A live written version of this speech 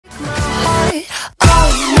Oh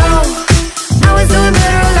no, I was doing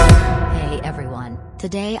better alone. Hey everyone,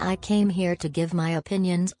 today I came here to give my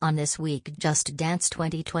opinions on this week Just Dance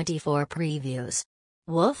 2024 previews.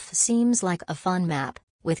 Woof seems like a fun map,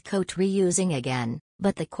 with Coach reusing again,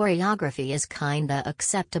 but the choreography is kinda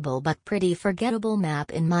acceptable but pretty forgettable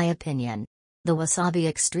map in my opinion. The Wasabi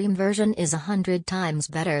Extreme version is 100 times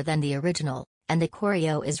better than the original, and the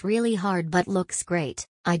choreo is really hard but looks great.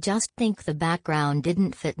 I just think the background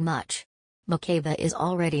didn't fit much. Makeba is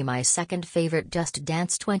already my second favorite Just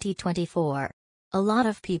Dance 2024. A lot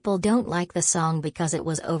of people don't like the song because it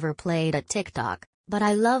was overplayed at TikTok, but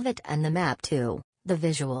I love it and the map too. The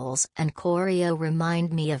visuals and choreo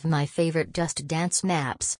remind me of my favorite Just Dance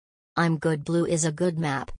maps. I'm Good Blue is a good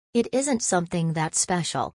map, it isn't something that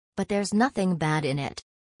special, but there's nothing bad in it.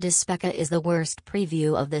 Dispeka is the worst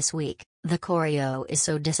preview of this week, the choreo is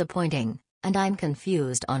so disappointing, and I'm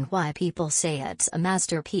confused on why people say it's a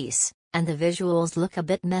masterpiece, and the visuals look a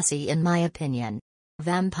bit messy in my opinion.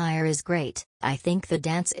 Vampire is great, I think the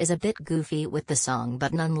dance is a bit goofy with the song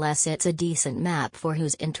but nonetheless it's a decent map for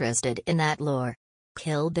who's interested in that lore.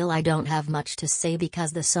 Kill Bill I don't have much to say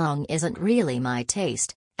because the song isn't really my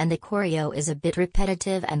taste, and the choreo is a bit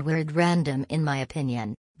repetitive and weird random in my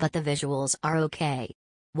opinion, but the visuals are okay.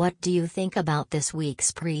 What do you think about this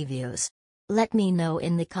week's previews? Let me know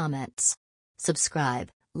in the comments. Subscribe,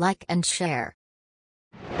 like and share.